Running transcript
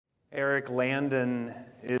Eric Landon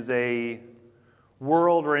is a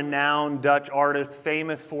world-renowned Dutch artist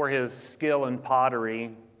famous for his skill in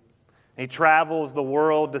pottery. He travels the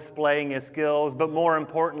world displaying his skills, but more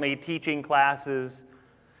importantly, teaching classes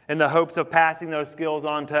in the hopes of passing those skills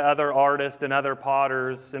on to other artists and other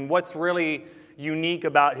potters. And what's really unique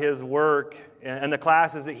about his work and the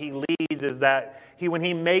classes that he leads is that when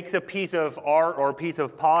he makes a piece of art or a piece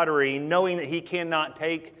of pottery, knowing that he cannot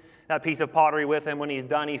take that piece of pottery with him when he's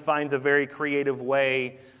done, he finds a very creative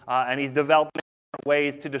way, and he's developed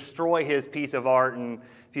ways to destroy his piece of art. And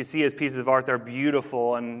if you see his pieces of art, they're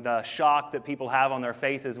beautiful, and the shock that people have on their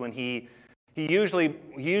faces when he usually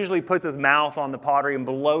puts his mouth on the pottery and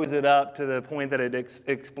blows it up to the point that it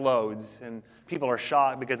explodes, and people are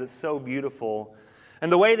shocked because it's so beautiful. And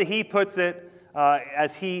the way that he puts it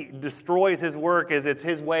as he destroys his work is it's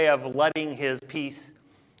his way of letting his piece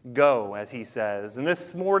go, as he says. And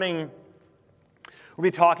this morning, we'll be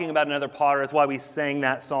talking about another potter. That's why we sang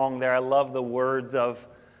that song there. I love the words of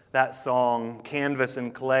that song, Canvas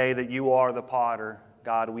and Clay, that you are the potter,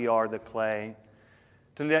 God, we are the clay.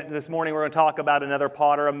 This morning, we're going to talk about another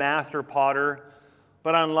potter, a master potter.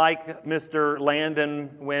 But unlike Mr. Landon,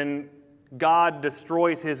 when God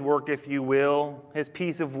destroys his work, if you will, his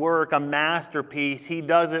piece of work, a masterpiece, he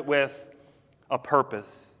does it with a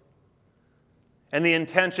purpose. And the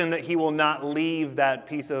intention that he will not leave that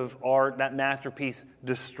piece of art, that masterpiece,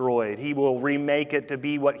 destroyed. He will remake it to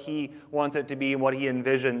be what he wants it to be and what he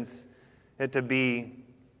envisions it to be.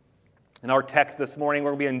 In our text this morning, we're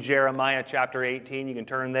going to be in Jeremiah chapter 18. You can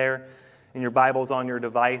turn there in your Bibles on your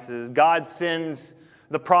devices. God sends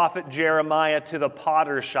the prophet Jeremiah to the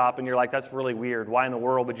potter's shop, and you're like, that's really weird. Why in the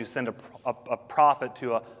world would you send a prophet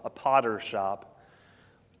to a potter's shop?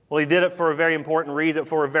 Well, he did it for a very important reason,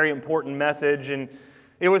 for a very important message. And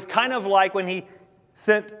it was kind of like when he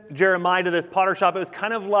sent Jeremiah to this potter shop, it was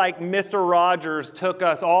kind of like Mr. Rogers took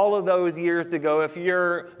us all of those years ago. If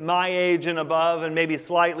you're my age and above and maybe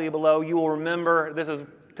slightly below, you will remember, this is,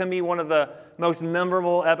 to me, one of the most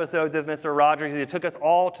memorable episodes of Mr. Rogers. He took us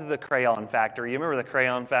all to the crayon factory. You remember the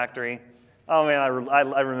crayon factory? Oh, man, I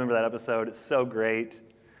remember that episode. It's so great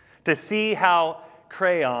to see how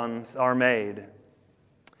crayons are made.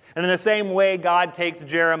 And in the same way, God takes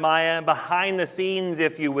Jeremiah behind the scenes,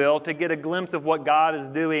 if you will, to get a glimpse of what God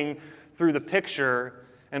is doing through the picture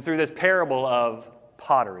and through this parable of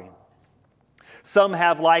pottery. Some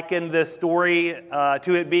have likened this story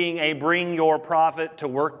to it being a bring your prophet to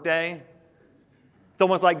work day. It's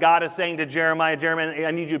almost like God is saying to Jeremiah, Jeremiah,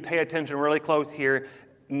 I need you to pay attention really close here.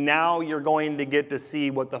 Now you're going to get to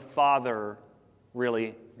see what the Father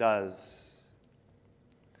really does.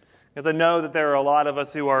 Because I know that there are a lot of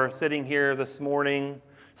us who are sitting here this morning,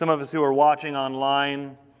 some of us who are watching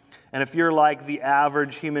online, and if you're like the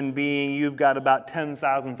average human being, you've got about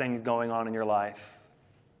 10,000 things going on in your life.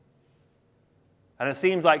 And it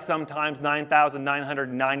seems like sometimes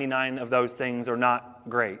 9,999 of those things are not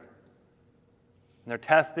great. And they're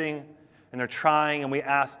testing, and they're trying, and we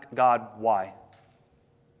ask God, why?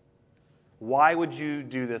 Why would you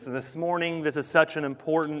do this? And this morning, this is such an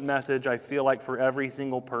important message, I feel like, for every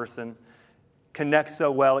single person. Connects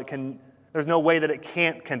so well. There's no way that it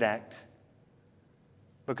can't connect.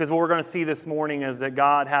 Because what we're going to see this morning is that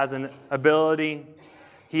God has an ability.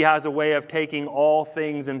 He has a way of taking all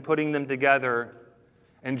things and putting them together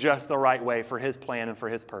in just the right way for His plan and for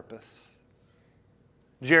His purpose.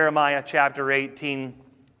 Jeremiah chapter 18,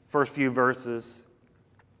 first few verses.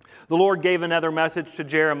 The Lord gave another message to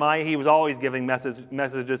Jeremiah. He was always giving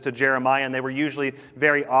messages to Jeremiah, and they were usually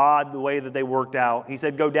very odd the way that they worked out. He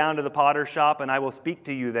said, go down to the potter's shop, and I will speak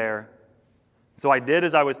to you there. So I did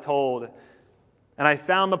as I was told, and I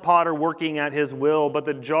found the potter working at his will, but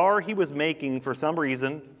the jar he was making, for some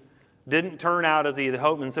reason, didn't turn out as he had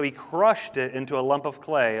hoped, and so he crushed it into a lump of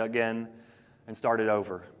clay again and started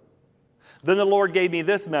over. Then the Lord gave me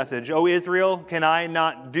this message, O Israel, can I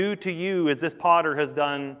not do to you as this potter has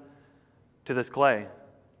done to this clay?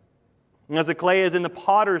 And as the clay is in the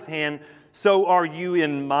potter's hand, so are you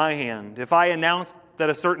in my hand. If I announce that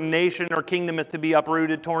a certain nation or kingdom is to be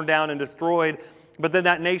uprooted, torn down, and destroyed, but then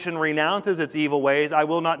that nation renounces its evil ways, I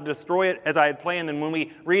will not destroy it as I had planned. And when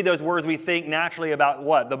we read those words, we think naturally about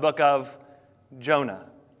what? The book of Jonah,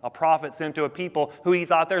 a prophet sent to a people who he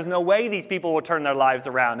thought there's no way these people will turn their lives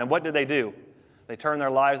around. And what did? They turn their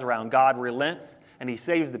lives around. God relents, and He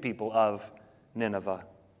saves the people of Nineveh.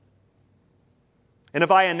 And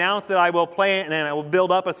if I announce that I will plant and I will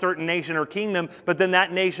build up a certain nation or kingdom, but then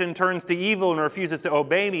that nation turns to evil and refuses to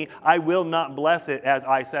obey me, I will not bless it as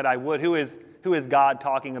I said I would. Who is God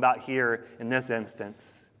talking about here in this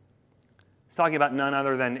instance? He's talking about none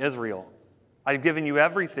other than Israel. I've given you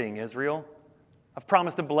everything, Israel. I've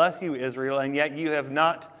promised to bless you, Israel, and yet you have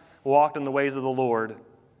not walked in the ways of the Lord.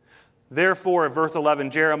 Therefore, verse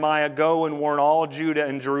 11, Jeremiah, go and warn all Judah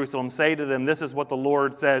and Jerusalem. Say to them, this is what the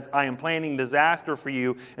Lord says, I am planning disaster for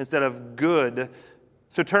you instead of good.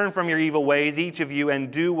 So turn from your evil ways, each of you,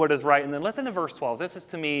 and do what is right. And then listen to verse 12. This is,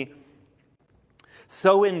 to me,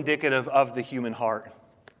 so indicative of the human heart.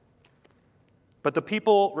 But the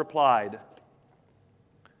people replied,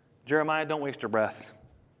 Jeremiah, don't waste your breath.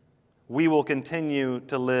 We will continue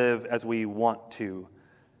to live as we want to,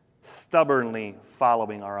 stubbornly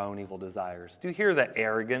following our own evil desires. Do you hear the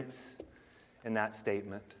arrogance in that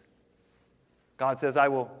statement? God says,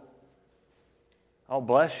 I'll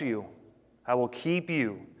bless you. I will keep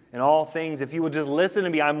you in all things. If you would just listen to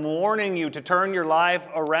me, I'm warning you to turn your life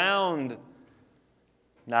around.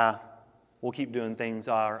 Nah, we'll keep doing things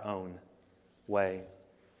our own way.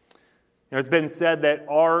 It's been said that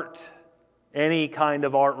art, any kind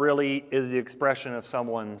of art, really is the expression of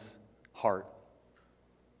someone's heart.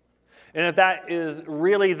 And if that is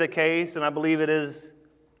really the case, and I believe it is,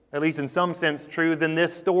 at least in some sense, true, then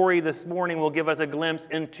this story this morning will give us a glimpse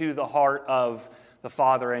into the heart of the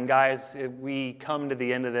Father. And guys, if we come to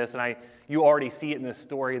the end of this, and you already see it in this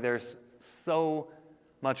story, there's so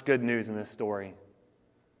much good news in this story.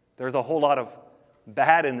 There's a whole lot of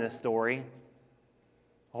bad in this story,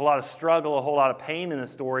 a whole lot of struggle, a whole lot of pain in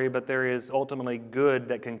this story, but there is ultimately good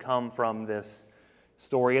that can come from this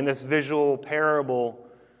story. In this visual parable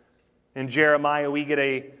in Jeremiah, we get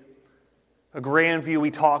a grand view.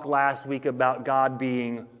 We talked last week about God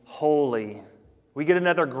being holy. We get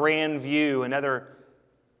another grand view, another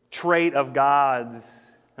trait of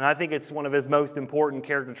God's. And I think it's one of his most important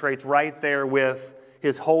character traits right there with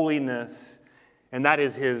his holiness, and that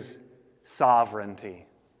is his sovereignty.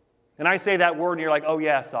 And I say that word and you're like, oh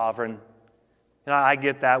yeah, sovereign. And I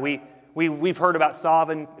get that. We've heard about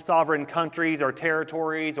sovereign countries or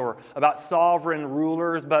territories or about sovereign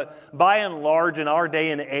rulers, but by and large in our day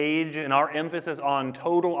and age and our emphasis on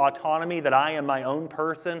total autonomy, that I am my own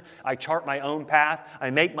person, I chart my own path, I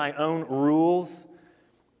make my own rules,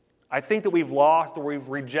 I think that we've lost or we've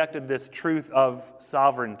rejected this truth of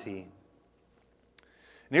sovereignty.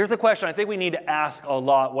 And here's a question I think we need to ask a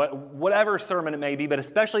lot, whatever sermon it may be, but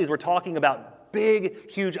especially as we're talking about big,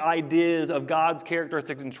 huge ideas of God's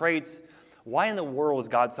characteristics and traits, why in the world is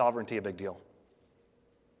God's sovereignty a big deal?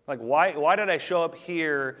 Like, why did I show up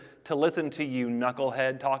here to listen to you,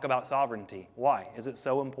 knucklehead, talk about sovereignty? Why is it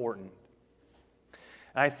so important?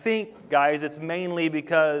 And I think, guys, it's mainly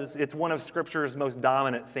because it's one of Scripture's most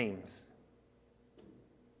dominant themes.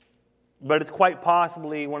 But it's quite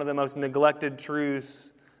possibly one of the most neglected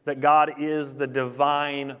truths that God is the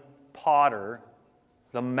divine potter,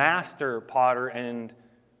 the master potter, and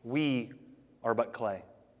we are but clay.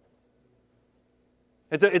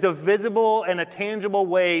 It's a visible and a tangible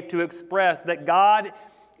way to express that God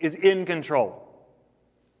is in control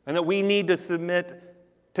and that we need to submit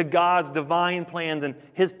to God's divine plans and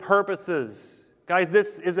his purposes. Guys,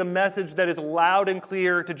 this is a message that is loud and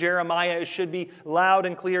clear to Jeremiah. It should be loud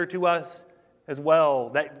and clear to us as well,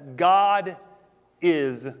 that God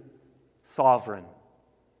is sovereign.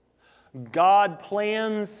 God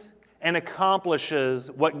plans and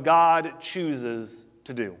accomplishes what God chooses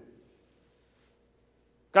to do.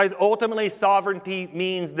 Guys, ultimately, sovereignty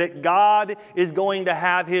means that God is going to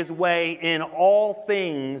have his way in all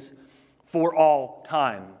things for all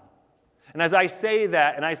time. And as I say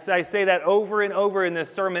that, and I say that over and over in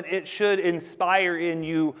this sermon, it should inspire in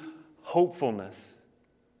you hopefulness.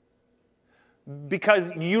 Because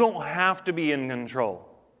you don't have to be in control.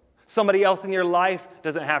 Somebody else in your life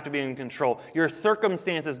doesn't have to be in control. Your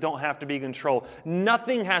circumstances don't have to be in control.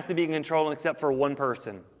 Nothing has to be in control except for one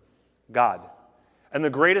person, God. And the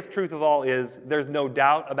greatest truth of all is there's no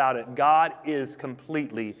doubt about it. God is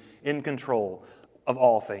completely in control of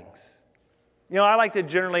all things. You know, I like to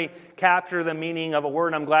generally capture the meaning of a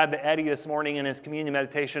word. I'm glad that Eddie this morning in his communion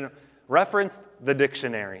meditation referenced the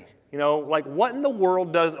dictionary. You know, like what in the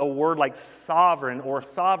world does a word like sovereign or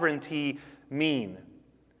sovereignty mean?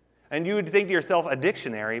 And you would think to yourself, a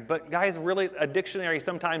dictionary, but guys, really, a dictionary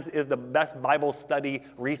sometimes is the best Bible study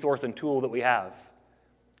resource and tool that we have.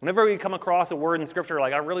 Whenever we come across a word in Scripture,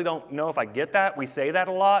 like, I really don't know if I get that. We say that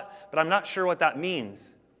a lot, but I'm not sure what that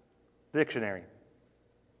means. Dictionary.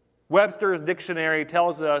 Webster's dictionary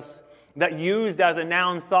tells us that used as a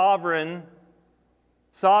noun sovereignty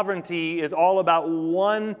is all about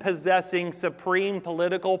one possessing supreme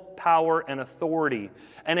political power and authority,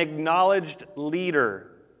 an acknowledged leader,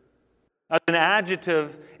 As an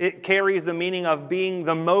adjective, it carries the meaning of being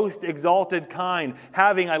the most exalted kind,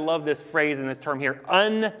 having, I love this phrase and this term here,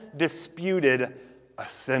 undisputed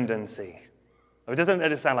ascendancy. Doesn't that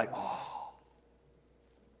just sound like, oh?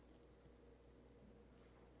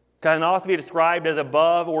 Can also be described as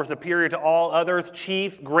above or superior to all others,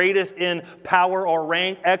 chief, greatest in power or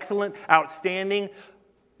rank, excellent, outstanding.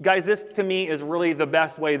 Guys, this to me is really the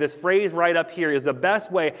best way. This phrase right up here is the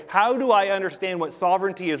best way. How do I understand what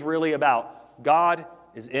sovereignty is really about? God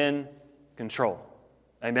is in control.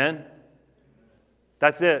 Amen?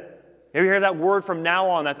 That's it. If you hear that word from now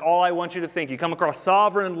on, that's all I want you to think. You come across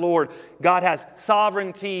sovereign Lord. God has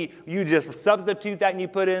sovereignty. You just substitute that and you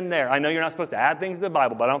put in there. I know you're not supposed to add things to the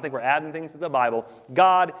Bible, but I don't think we're adding things to the Bible.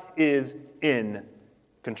 God is in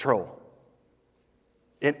control.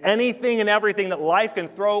 In anything and everything that life can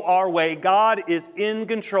throw our way, God is in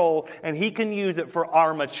control, and He can use it for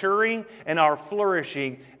our maturing and our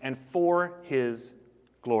flourishing and for His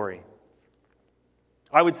glory.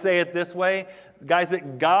 I would say it this way, guys,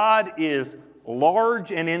 that God is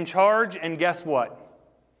large and in charge, and guess what?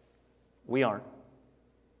 We aren't.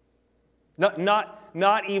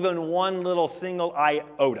 Not even one little single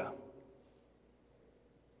iota.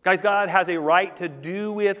 Guys, God has a right to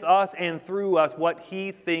do with us and through us what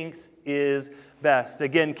He thinks is best.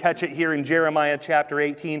 Again, catch it here in Jeremiah chapter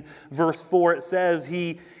 18, verse 4. It says,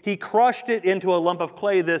 He crushed it into a lump of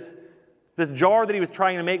clay, this jar that He was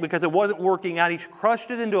trying to make because it wasn't working out. He crushed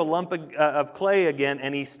it into a lump of clay again,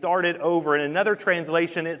 and He started over. In another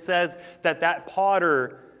translation, it says that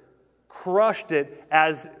potter crushed it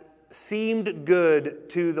as seemed good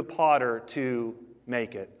to the potter to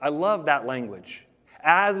make it. I love that language.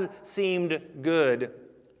 As seemed good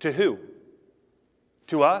to who?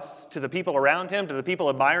 To us? To the people around Him? To the people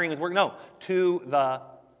admiring His work? No, to the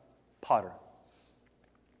potter.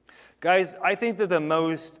 Guys, I think that the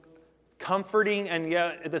most comforting and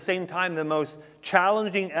yet at the same time the most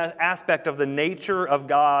challenging aspect of the nature of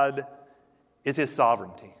God is His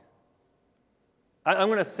sovereignty. I'm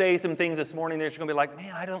going to say some things this morning that you're going to be like,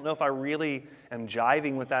 man, I don't know if I really am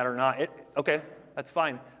jiving with that or not. Okay, that's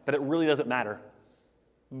fine, but it really doesn't matter.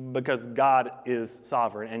 Because God is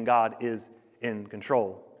sovereign and God is in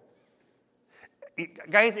control.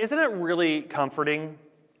 Guys, isn't it really comforting?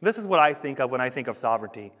 This is what I think of when I think of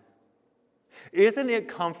sovereignty. Isn't it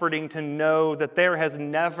comforting to know that there has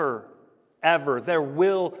never, ever, there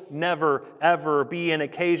will never, ever be an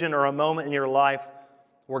occasion or a moment in your life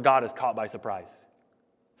where God is caught by surprise?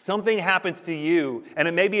 Something happens to you, and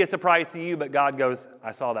it may be a surprise to you, but God goes,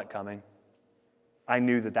 I saw that coming. I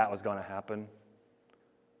knew that was going to happen.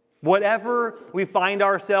 Whatever we find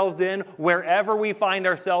ourselves in, wherever we find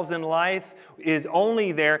ourselves in life, is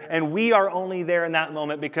only there, and we are only there in that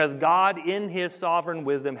moment because God, in His sovereign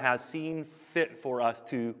wisdom, has seen fit for us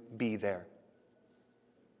to be there,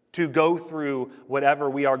 to go through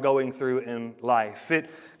whatever we are going through in life.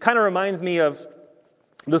 It kind of reminds me of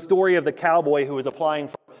the story of the cowboy who was applying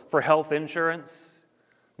for health insurance.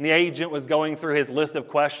 And the agent was going through his list of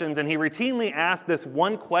questions, and he routinely asked this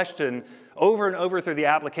one question over and over through the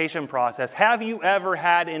application process. Have you ever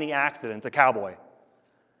had any accidents, a cowboy?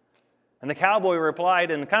 And the cowboy replied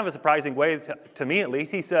in kind of a surprising way, to me at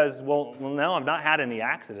least. He says, well, no, I've not had any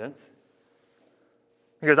accidents.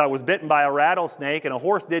 Because I was bitten by a rattlesnake, and a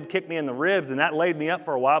horse did kick me in the ribs, and that laid me up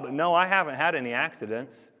for a while, but no, I haven't had any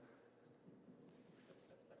accidents.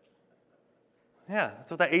 Yeah,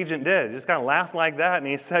 that's what that agent did. He just kind of laughed like that, and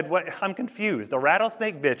he said, "What? I'm confused. A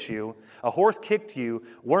rattlesnake bit you, a horse kicked you.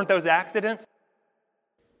 Weren't those accidents?"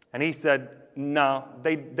 And he said, "No,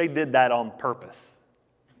 they did that on purpose."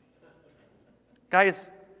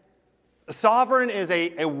 Guys, sovereign is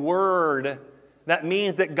a word that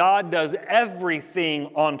means that God does everything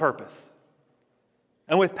on purpose.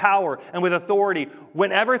 And with power and with authority.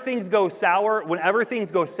 Whenever things go sour, whenever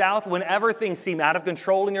things go south, whenever things seem out of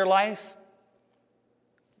control in your life,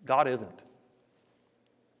 God isn't.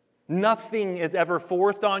 Nothing is ever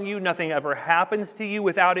forced on you. Nothing ever happens to you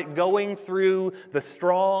without it going through the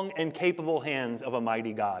strong and capable hands of a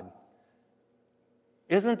mighty God.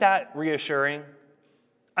 Isn't that reassuring?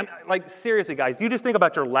 Seriously, guys, you just think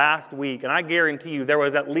about your last week, and I guarantee you there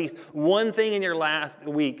was at least one thing in your last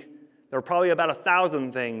week. There were probably about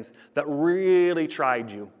 1,000 things that really tried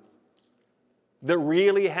you, that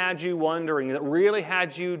really had you wondering, that really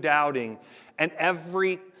had you doubting. And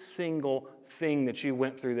every single thing that you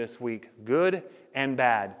went through this week, good and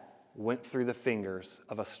bad, went through the fingers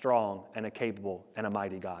of a strong and a capable and a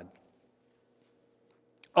mighty God.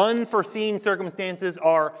 Unforeseen circumstances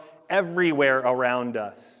are everywhere around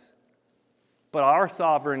us. But our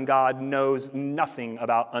sovereign God knows nothing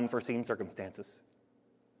about unforeseen circumstances.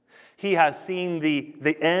 He has seen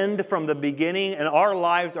the end from the beginning, and our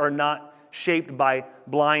lives are not shaped by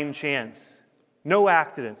blind chance. No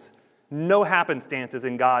accidents, no happenstances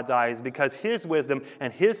in God's eyes, because His wisdom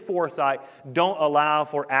and His foresight don't allow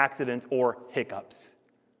for accidents or hiccups.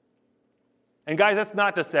 And guys, that's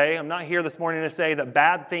not to say, I'm not here this morning to say that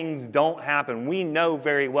bad things don't happen. We know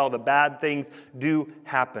very well that bad things do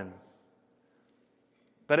happen.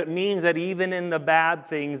 But it means that even in the bad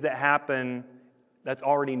things that happen, that's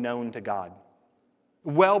already known to God.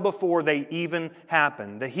 Well before they even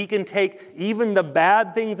happen. That He can take even the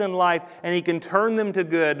bad things in life and He can turn them to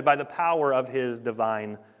good by the power of His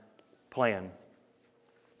divine plan.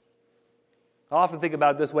 I often think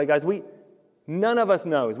about it this way, guys. None of us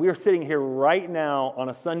knows. We are sitting here right now on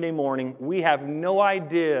a Sunday morning. We have no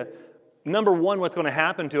idea, number one, what's going to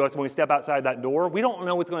happen to us when we step outside that door. We don't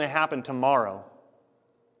know what's going to happen tomorrow.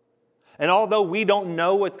 And although we don't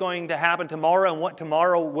know what's going to happen tomorrow and what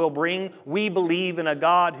tomorrow will bring, we believe in a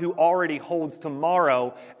God who already holds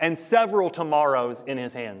tomorrow and several tomorrows in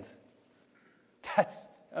His hands. That's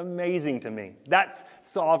amazing to me. That's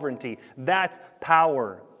sovereignty. That's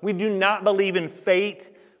power. We do not believe in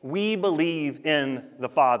fate. We believe in the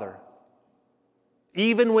Father.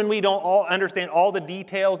 Even when we don't all understand all the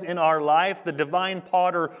details in our life, the divine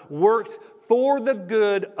potter works for the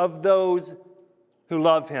good of those who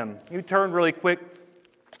love Him. You turn really quick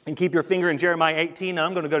and keep your finger in Jeremiah 18. Now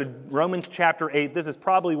I'm going to go to Romans chapter 8. This is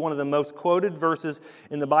probably one of the most quoted verses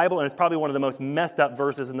in the Bible, and it's probably one of the most messed up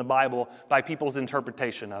verses in the Bible by people's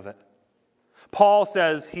interpretation of it. Paul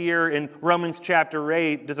says here in Romans chapter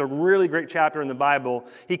 8, there's a really great chapter in the Bible.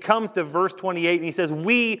 He comes to verse 28 and he says,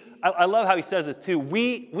 I love how he says this too,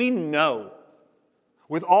 we know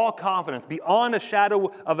with all confidence, beyond a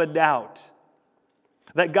shadow of a doubt,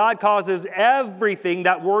 that God causes everything,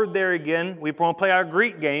 that word there again, we won't play our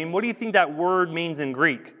Greek game. What do you think that word means in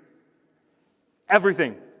Greek?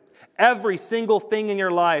 Everything. Every single thing in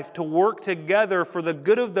your life to work together for the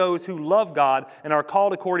good of those who love God and are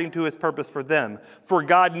called according to His purpose for them. For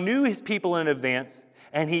God knew His people in advance,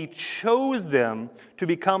 and He chose them to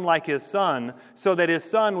become like His Son, so that His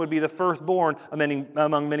Son would be the firstborn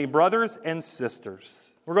among many brothers and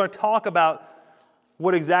sisters. We're going to talk about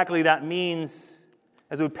what exactly that means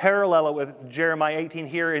as we parallel it with Jeremiah 18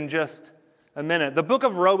 here in just a minute. The book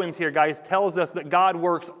of Romans here, guys, tells us that God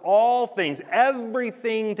works all things,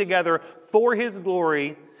 everything together for His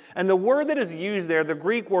glory. And the word that is used there, the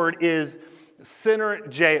Greek word, is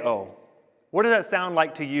synergeo. What does that sound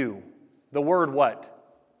like to you? The word what?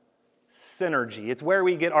 Synergy. It's where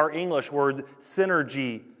we get our English word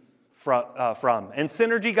synergy from. And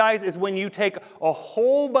synergy, guys, is when you take a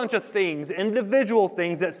whole bunch of things, individual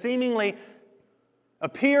things that seemingly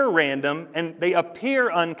appear random and they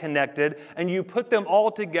appear unconnected, and you put them all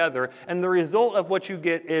together, and the result of what you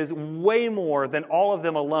get is way more than all of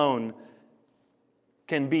them alone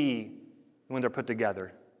can be when they're put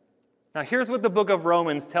together. Now, here's what the book of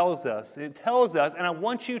Romans tells us. It tells us, and I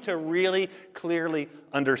want you to really clearly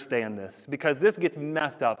understand this, because this gets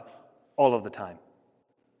messed up all of the time.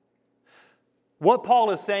 What Paul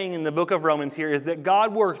is saying in the book of Romans here is that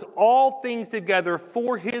God works all things together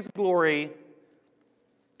for His glory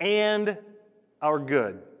and our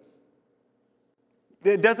good.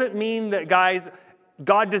 It doesn't mean that, guys,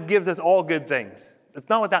 God just gives us all good things. That's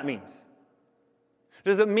not what that means. It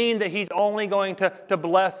doesn't mean that He's only going to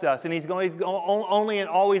bless us and He's only and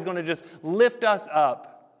always going to just lift us up.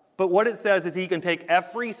 But what it says is He can take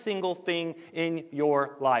every single thing in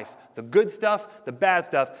your life, the good stuff, the bad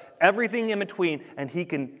stuff, everything in between, and He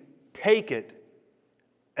can take it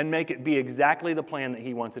and make it be exactly the plan that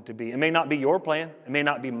He wants it to be. It may not be your plan. It may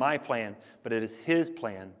not be my plan, but it is His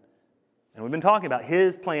plan. And we've been talking about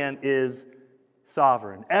His plan is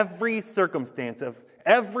sovereign. Every circumstance of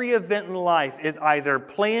every event in life is either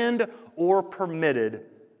planned or permitted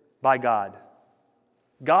by God.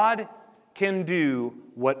 God can do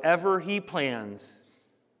whatever He plans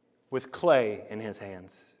with clay in His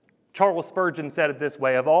hands. Charles Spurgeon said it this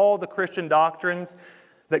way: of all the Christian doctrines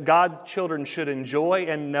that God's children should enjoy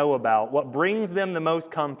and know about, what brings them the most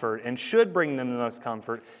comfort and should bring them the most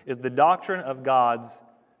comfort is the doctrine of God's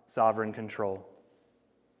sovereign control.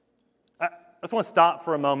 I just want to stop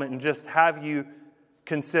for a moment and just have you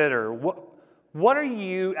consider, what are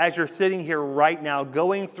you, as you're sitting here right now,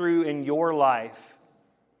 going through in your life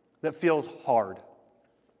that feels hard?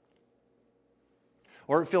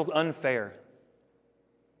 Or it feels unfair?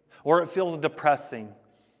 Or it feels depressing?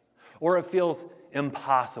 Or it feels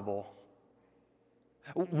impossible?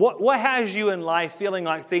 What has you in life feeling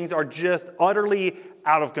like things are just utterly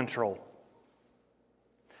out of control?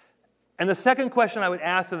 And the second question I would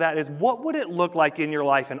ask of that is, what would it look like in your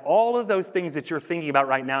life and all of those things that you're thinking about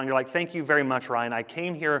right now? And you're like, thank you very much, Ryan. I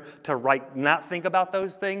came here to not think about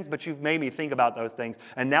those things, but you've made me think about those things.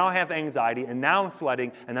 And now I have anxiety, and now I'm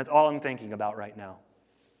sweating, and that's all I'm thinking about right now.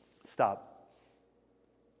 Stop.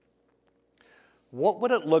 What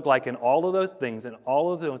would it look like in all of those things, in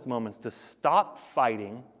all of those moments, to stop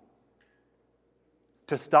fighting,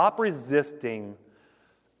 to stop resisting,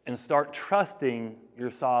 and start trusting your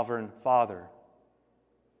sovereign Father?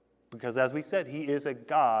 Because as we said, He is a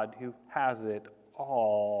God who has it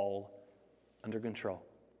all under control.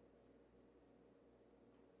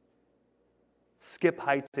 Skip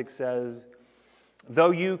Heitzig says, though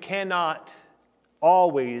you cannot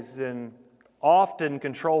always and often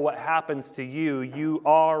control what happens to you, you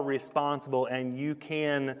are responsible and you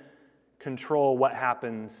can control what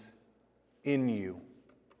happens in you.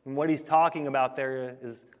 And what he's talking about there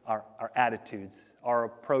is our attitudes, our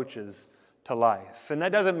approaches to life. And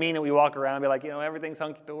that doesn't mean that we walk around and be like, everything's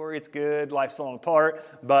hunky-dory, it's good, life's falling apart,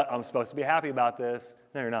 but I'm supposed to be happy about this.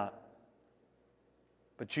 No, you're not.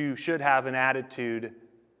 But you should have an attitude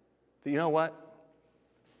that, you know what?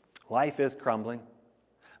 Life is crumbling.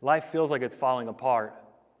 Life feels like it's falling apart.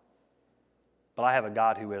 But I have a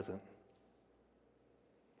God who isn't.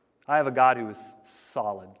 I have a God who is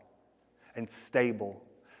solid and stable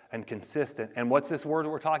and consistent. And what's this word that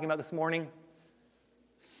we're talking about this morning?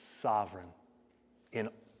 Sovereign in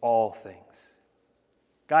all things.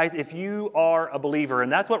 Guys, if you are a believer,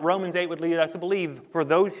 and that's what Romans 8 would lead us to believe, for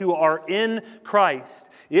those who are in Christ,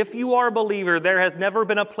 if you are a believer, there has never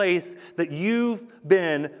been a place that you've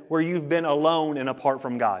been where you've been alone and apart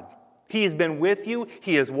from God. He has been with you.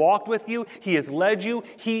 He has walked with you. He has led you.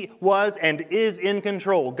 He was and is in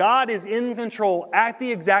control. God is in control at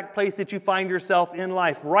the exact place that you find yourself in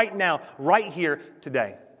life right now, right here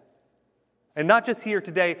today. And not just here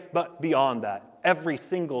today, but beyond that, every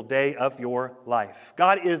single day of your life.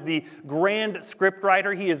 God is the grand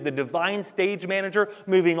scriptwriter. He is the divine stage manager,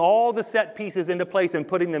 moving all the set pieces into place and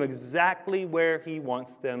putting them exactly where He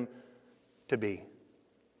wants them to be.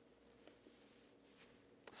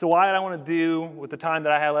 So what I want to do with the time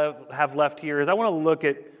that I have left here is I want to look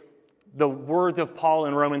at the words of Paul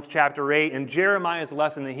in Romans chapter 8 and Jeremiah's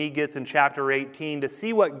lesson that he gets in chapter 18 to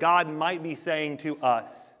see what God might be saying to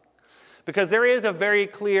us. Because there is a very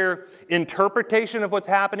clear interpretation of what's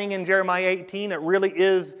happening in Jeremiah 18. It really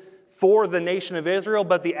is for the nation of Israel,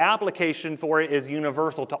 but the application for it is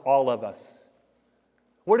universal to all of us.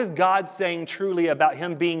 What is God saying truly about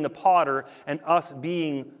Him being the potter and us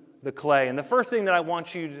being the clay? And the first thing that I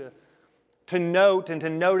want you to note and to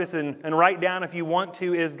notice and write down if you want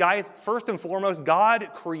to is, guys, first and foremost, God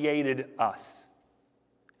created us.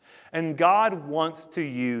 And God wants to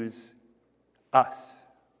use us.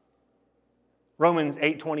 Romans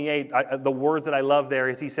 8:28, the words that I love there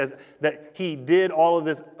is He says that He did all of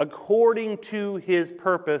this according to His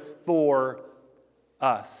purpose for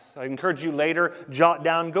us. I encourage you later, jot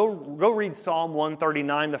down, go read Psalm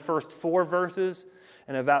 139, the first 4 verses,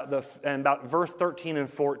 and about verse 13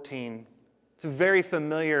 and 14. It's a very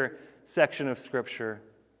familiar section of Scripture.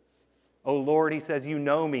 Oh Lord, He says, you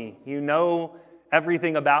know me. You know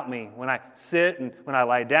everything about me. When I sit and when I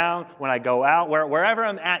lie down, when I go out, wherever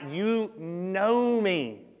I'm at, you know me.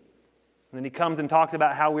 And then He comes and talks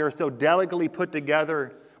about how we are so delicately put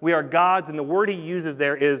together. We are God's, and the word He uses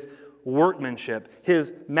there is workmanship,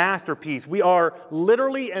 His masterpiece. We are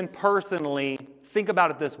literally and personally, think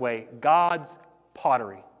about it this way, God's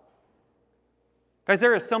pottery. Guys,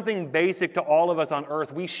 there is something basic to all of us on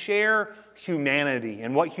earth. We share humanity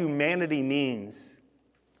and what humanity means.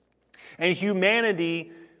 And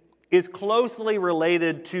humanity is closely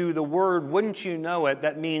related to the word, wouldn't you know it,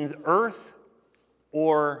 that means earth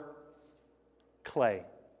or clay.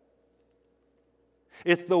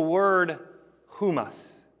 It's the word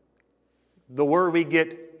humus, the word we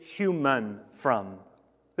get human from.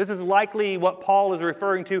 This is likely what Paul is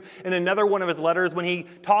referring to in another one of his letters when he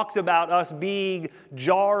talks about us being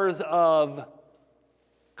jars of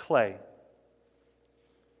clay.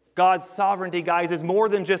 God's sovereignty, guys, is more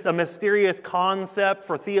than just a mysterious concept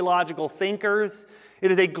for theological thinkers.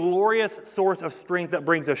 It is a glorious source of strength that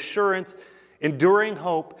brings assurance, enduring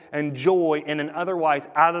hope, and joy in an otherwise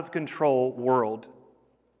out-of-control world.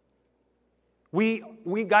 We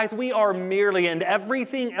are merely, and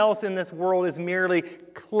everything else in this world is merely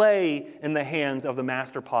clay in the hands of the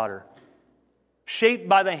master potter, shaped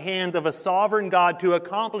by the hands of a sovereign God to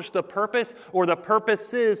accomplish the purpose or the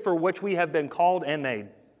purposes for which we have been called and made.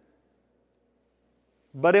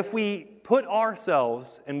 But if we put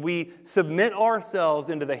ourselves and we submit ourselves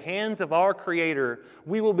into the hands of our Creator,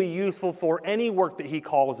 we will be useful for any work that He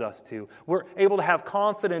calls us to. We're able to have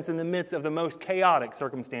confidence in the midst of the most chaotic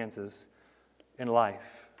circumstances in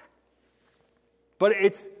life. But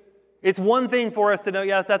it's one thing for us to know,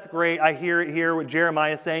 yes, that's great. I hear it here what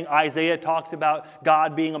Jeremiah is saying. Isaiah talks about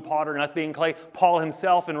God being a potter and us being clay. Paul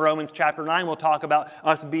himself in Romans chapter 9 will talk about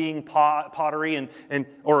us being pottery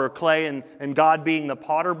or clay and God being the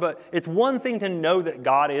potter. But it's one thing to know that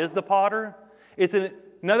God is the potter. It's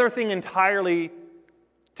another thing entirely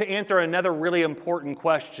to answer another really important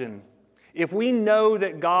question. If we know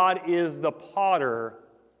that God is the potter,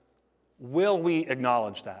 will we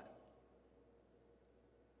acknowledge that?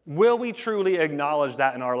 Will we truly acknowledge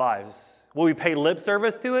that in our lives? Will we pay lip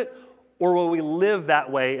service to it, or will we live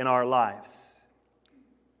that way in our lives?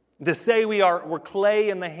 To say we're clay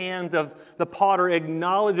in the hands of the potter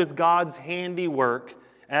acknowledges God's handiwork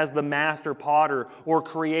as the master potter or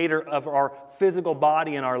creator of our physical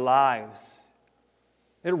body and our lives.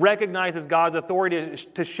 It recognizes God's authority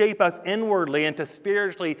to shape us inwardly and to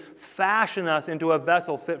spiritually fashion us into a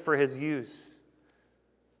vessel fit for His use.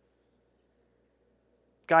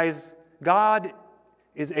 Guys, God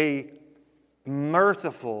is a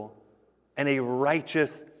merciful and a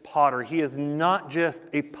righteous potter. He is not just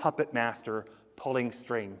a puppet master pulling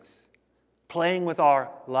strings, playing with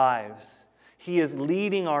our lives. He is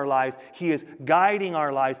leading our lives. He is guiding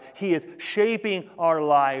our lives. He is shaping our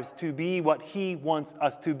lives to be what He wants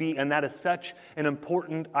us to be. And that is such an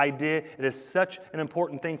important idea. It is such an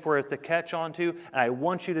important thing for us to catch on to. And I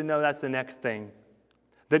want you to know that's the next thing.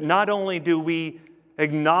 That not only do we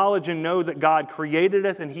acknowledge and know that God created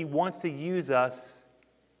us and He wants to use us.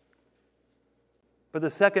 But the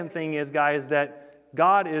second thing is, guys, that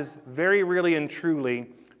God is very really and truly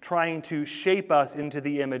trying to shape us into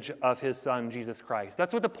the image of His Son, Jesus Christ.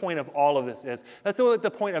 That's what the point of all of this is. That's what the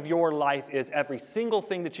point of your life is. Every single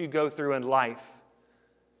thing that you go through in life,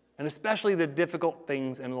 and especially the difficult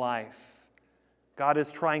things in life, God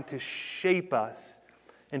is trying to shape us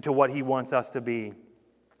into what He wants us to be.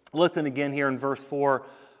 Listen again here in verse 4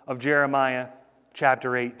 of Jeremiah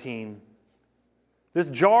chapter 18. This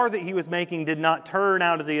jar that he was making did not turn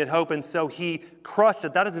out as he had hoped, and so he crushed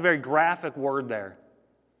it. That is a very graphic word there.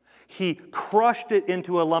 He crushed it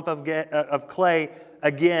into a lump of clay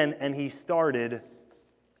again, and he started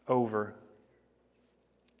over.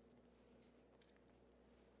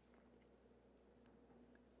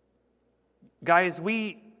 Guys,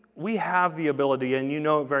 we have the ability, and you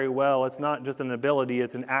know it very well, it's not just an ability,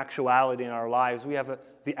 it's an actuality in our lives. We have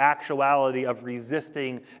the actuality of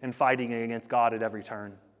resisting and fighting against God at every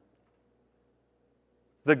turn.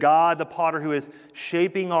 The God, the potter, who is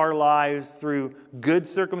shaping our lives through good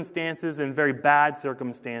circumstances and very bad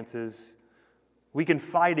circumstances, we can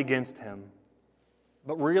fight against Him.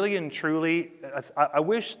 But really and truly, I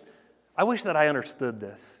wish that I understood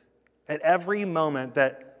this. At every moment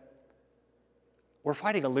that we're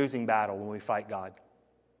fighting a losing battle when we fight God.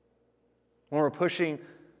 When we're pushing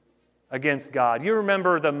against God. You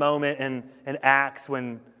remember the moment in Acts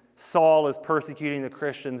when Saul is persecuting the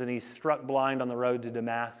Christians and he's struck blind on the road to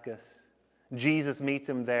Damascus. Jesus meets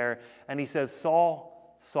him there and he says,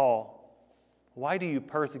 "Saul, Saul, why do you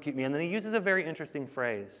persecute me?" And then he uses a very interesting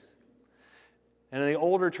phrase. And in the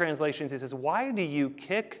older translations he says, "Why do you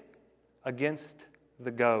kick against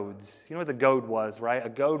the goads?" You know what the goad was, right? A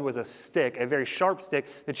goad was a stick, a very sharp stick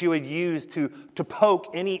that you would use to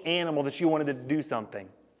poke any animal that you wanted to do something.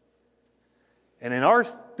 And in our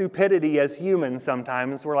stupidity as humans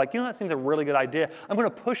sometimes, we're like, that seems a really good idea. I'm going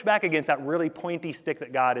to push back against that really pointy stick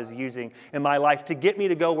that God is using in my life to get me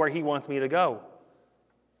to go where He wants me to go.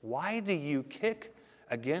 Why do you kick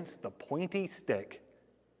against the pointy stick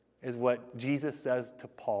is what Jesus says to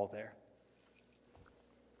Paul there.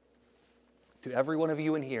 To every one of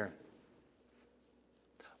you in here,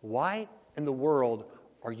 why in the world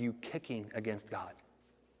are you kicking against God?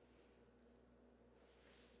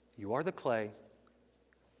 You are the clay.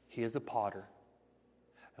 He is the potter.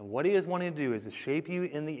 And what He is wanting to do is to shape you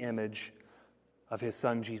in the image of His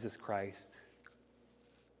Son, Jesus Christ.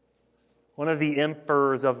 One of the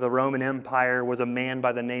emperors of the Roman Empire was a man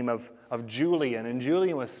by the name of Julian. And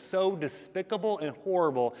Julian was so despicable and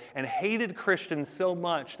horrible and hated Christians so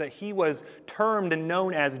much that he was termed and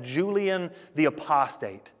known as Julian the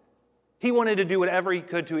Apostate. He wanted to do whatever he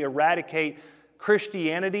could to eradicate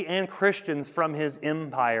Christianity and Christians from his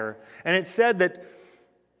empire. And it said that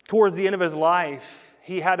towards the end of his life,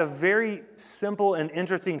 he had a very simple and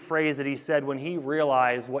interesting phrase that he said when he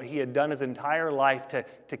realized what he had done his entire life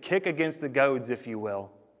to kick against the goads, if you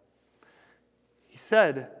will. He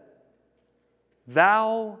said,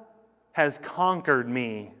 "Thou has conquered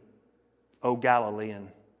me, O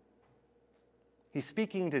Galilean." He's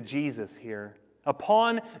speaking to Jesus here.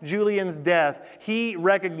 Upon Julian's death, he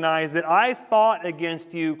recognized that I fought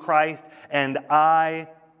against you, Christ, and I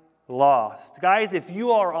lost. Guys, if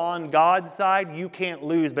you are on God's side, you can't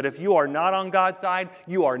lose. But if you are not on God's side,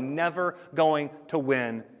 you are never going to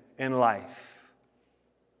win in life.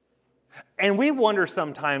 And we wonder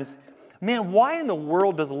sometimes, man, why in the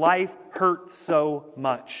world does life hurt so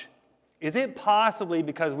much? Is it possibly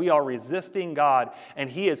because we are resisting God and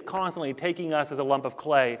He is constantly taking us as a lump of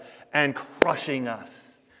clay and crushing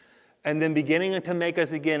us and then beginning to make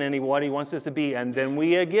us again into what He wants us to be, and then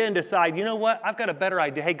we again decide, you know what, I've got a better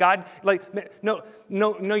idea. Hey, God, no,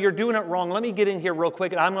 you're doing it wrong. Let me get in here real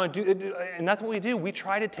quick and I'm going to do it. And that's what we do. We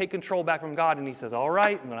try to take control back from God, and He says, all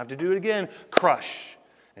right, I'm going to have to do it again. Crush.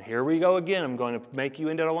 And here we go again. I'm going to make you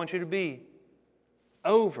into what I want you to be.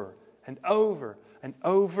 Over and over and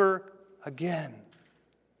over again.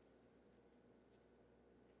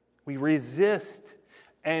 We resist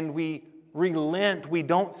and we relent. We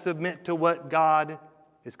don't submit to what God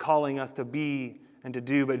is calling us to be and to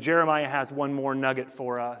do. But Jeremiah has one more nugget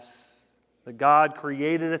for us. That God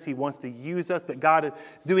created us. He wants to use us. That God is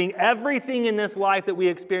doing everything in this life that we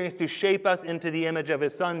experience to shape us into the image of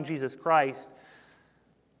His Son, Jesus Christ.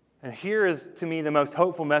 And here is, to me, the most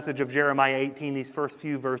hopeful message of Jeremiah 18, these first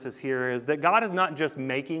few verses here, is that God is not just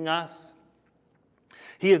making us.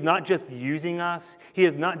 He is not just using us. He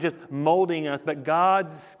is not just molding us, but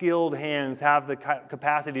God's skilled hands have the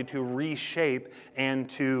capacity to reshape and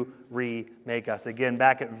to remake us. Again,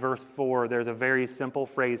 back at verse 4, there's a very simple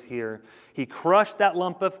phrase here. He crushed that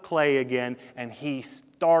lump of clay again, and He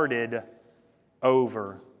started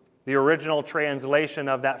over. The original translation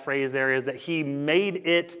of that phrase there is that He made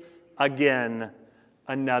it again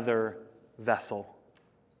another vessel.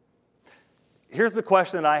 Here's the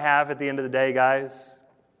question that I have at the end of the day, guys.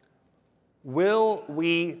 Will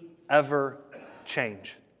we ever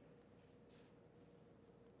change?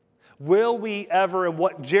 Will we ever, and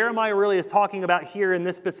what Jeremiah really is talking about here in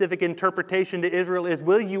this specific interpretation to Israel is,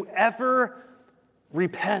 will you ever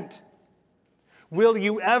repent? Will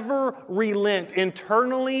you ever relent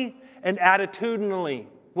internally and attitudinally?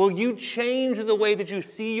 Will you change the way that you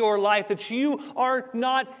see your life, that you are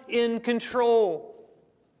not in control?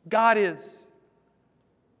 God is.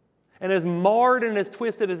 And as marred and as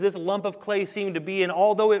twisted as this lump of clay seemed to be, and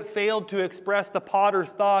although it failed to express the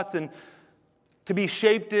potter's thoughts and to be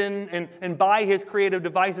shaped in and by his creative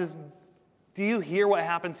devices, do you hear what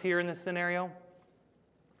happens here in this scenario?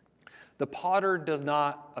 The potter does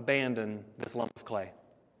not abandon this lump of clay.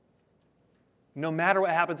 No matter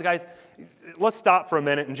what happens, guys, let's stop for a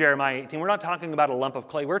minute in Jeremiah 18. We're not talking about a lump of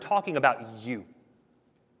clay. We're talking about you.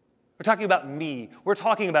 We're talking about me. We're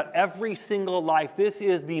talking about every single life. This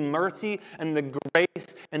is the mercy and the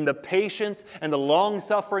grace and the patience and the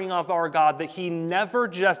long-suffering of our God, that He never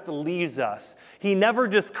just leaves us. He never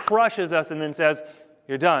just crushes us and then says,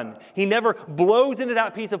 you're done. He never blows into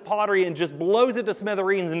that piece of pottery and just blows it to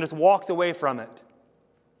smithereens and just walks away from it.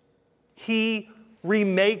 He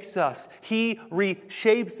remakes us. He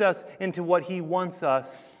reshapes us into what He wants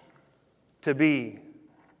us to be.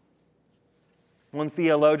 One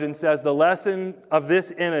theologian says the lesson of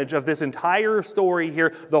this image, of this entire story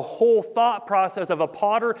here, the whole thought process of a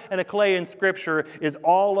potter and a clay in Scripture is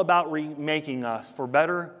all about remaking us for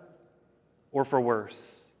better or for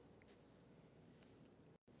worse.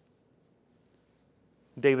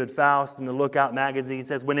 David Faust in the Lookout magazine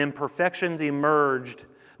says, when imperfections emerged,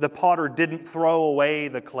 the potter didn't throw away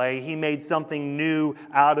the clay. He made something new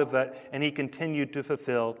out of it, and he continued to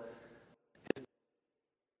fulfill his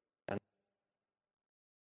plan.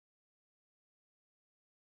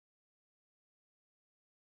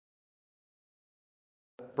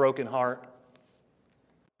 Broken heart.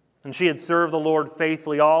 And she had served the Lord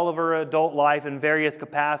faithfully all of her adult life in various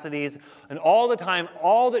capacities. And all the time,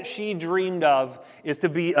 all that she dreamed of is to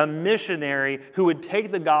be a missionary who would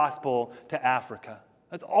take the gospel to Africa.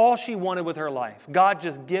 That's all she wanted with her life. God,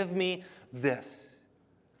 just give me this.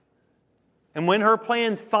 And when her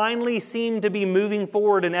plans finally seemed to be moving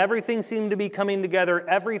forward and everything seemed to be coming together,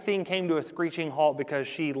 everything came to a screeching halt because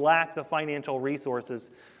she lacked the financial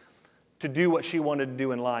resources to do what she wanted to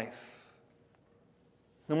do in life.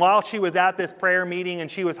 And while she was at this prayer meeting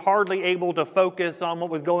and she was hardly able to focus on what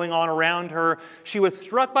was going on around her, she was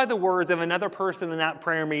struck by the words of another person in that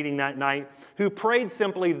prayer meeting that night who prayed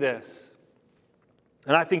simply this.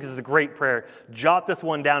 And I think this is a great prayer. Jot this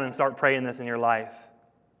one down and start praying this in your life.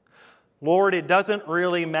 Lord, it doesn't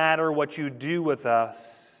really matter what you do with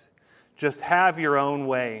us. Just have your own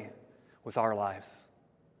way with our lives.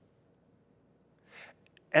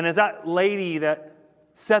 And as that lady that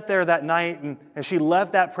sat there that night and she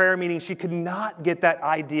left that prayer meeting, she could not get that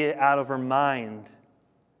idea out of her mind.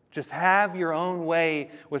 Just have your own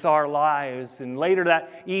way with our lives. And later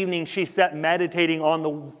that evening, she sat meditating on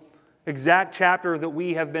the exact chapter that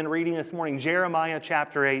we have been reading this morning, Jeremiah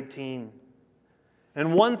chapter 18.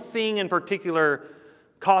 And one thing in particular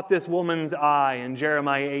caught this woman's eye in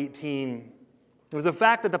Jeremiah 18. It was the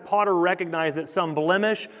fact that the potter recognized that some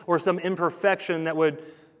blemish or some imperfection that would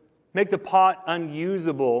make the pot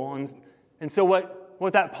unusable. And so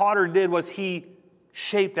what that potter did was he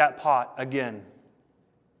shaped that pot again.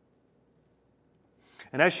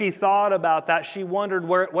 And as she thought about that, she wondered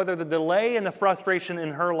whether the delay and the frustration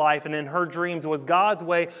in her life and in her dreams was God's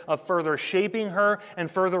way of further shaping her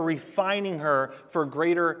and further refining her for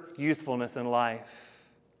greater usefulness in life.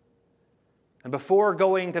 And before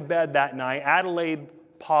going to bed that night, Adelaide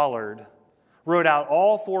Pollard wrote out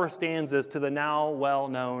all 4 stanzas to the now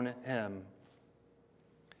well-known hymn.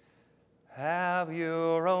 Have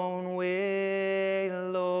your own way,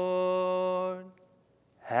 Lord.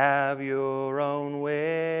 Have your own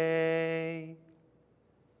way.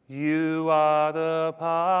 You are the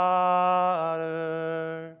potter.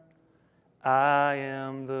 I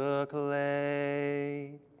am the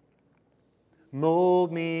clay.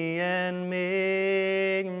 Mold me and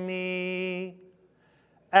make me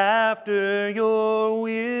after your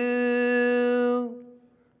will,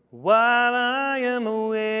 while I am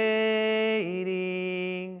waiting,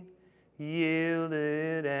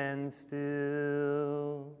 yielded and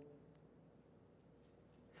still.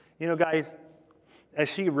 You know, guys, as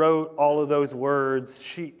she wrote all of those words,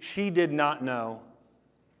 she did not know.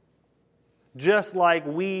 Just like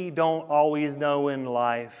we don't always know in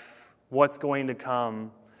life what's going to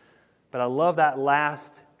come. But I love that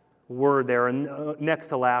last word there, and next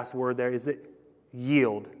to last word there is it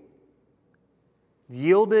yield.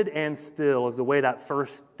 Yielded and still is the way that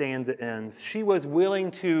first stanza ends. She was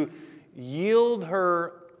willing to yield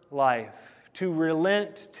her life, to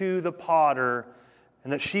relent to the potter,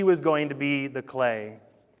 and that she was going to be the clay.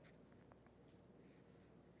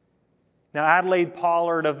 Now, Adelaide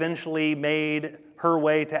Pollard eventually made her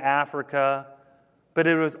way to Africa, but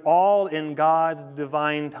it was all in God's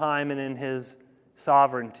divine time and in His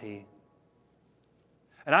sovereignty.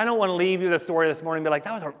 And I don't want to leave you the story this morning and be like,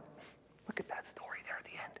 look at that story there at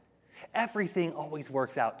the end. Everything always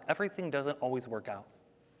works out. Everything doesn't always work out.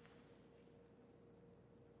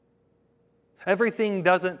 Everything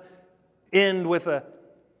doesn't end with a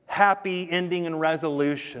happy ending and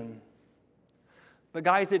resolution. But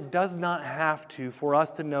guys, it does not have to for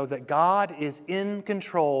us to know that God is in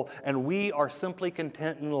control and we are simply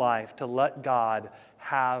content in life to let God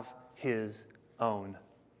have His own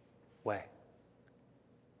way.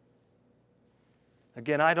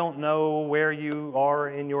 Again, I don't know where you are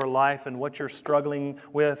in your life and what you're struggling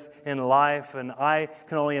with in life, and I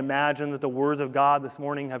can only imagine that the words of God this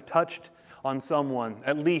morning have touched on someone,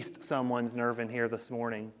 at least someone's nerve in here this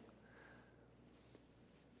morning,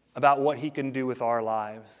 about what He can do with our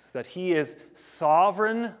lives. That He is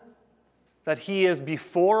sovereign, that He is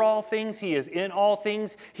before all things, He is in all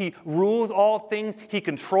things, He rules all things, He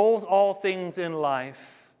controls all things in life.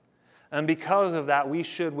 And because of that, we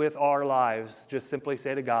should, with our lives, just simply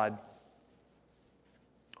say to God,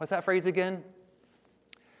 what's that phrase again?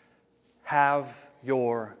 Have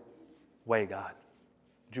your way, God.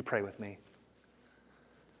 Would you pray with me?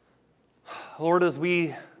 Lord, as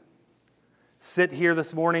we sit here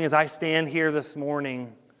this morning, as I stand here this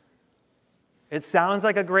morning, it sounds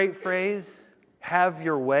like a great phrase, have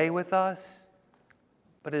your way with us,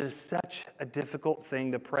 but it is such a difficult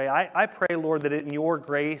thing to pray. I pray, Lord, that in your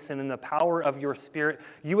grace and in the power of your Spirit,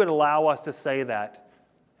 you would allow us to say that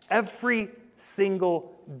every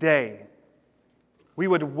single day. We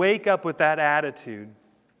would wake up with that attitude.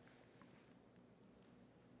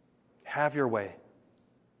 Have your way.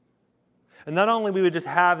 And not only we would just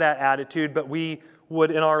have that attitude, but we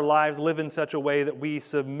would in our lives live in such a way that we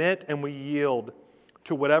submit and we yield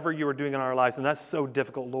to whatever you are doing in our lives. And that's so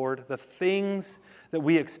difficult, Lord. The things that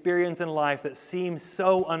we experience in life that seem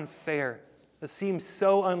so unfair, that seem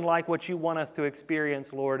so unlike what you want us to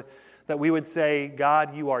experience, Lord, that we would say,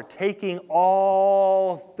 God, you are taking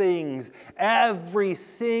all things, every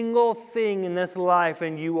single thing in this life,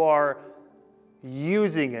 and you are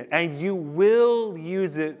using it, and you will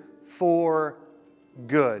use it for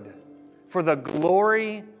good, for the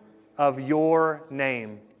glory of your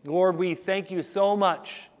name. Lord, we thank you so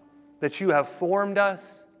much that you have formed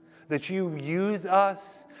us, that you use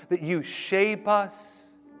us, that you shape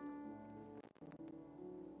us,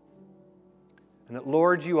 and that,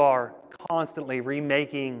 Lord, you are constantly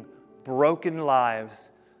remaking broken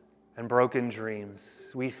lives and broken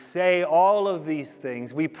dreams. We say all of these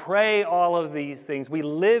things. We pray all of these things. We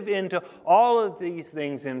live into all of these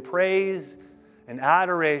things in praise and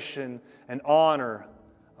adoration and honor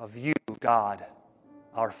of you, God,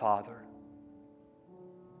 our Father.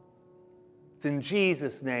 It's in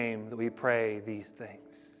Jesus' name that we pray these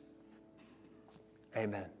things.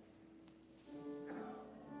 Amen.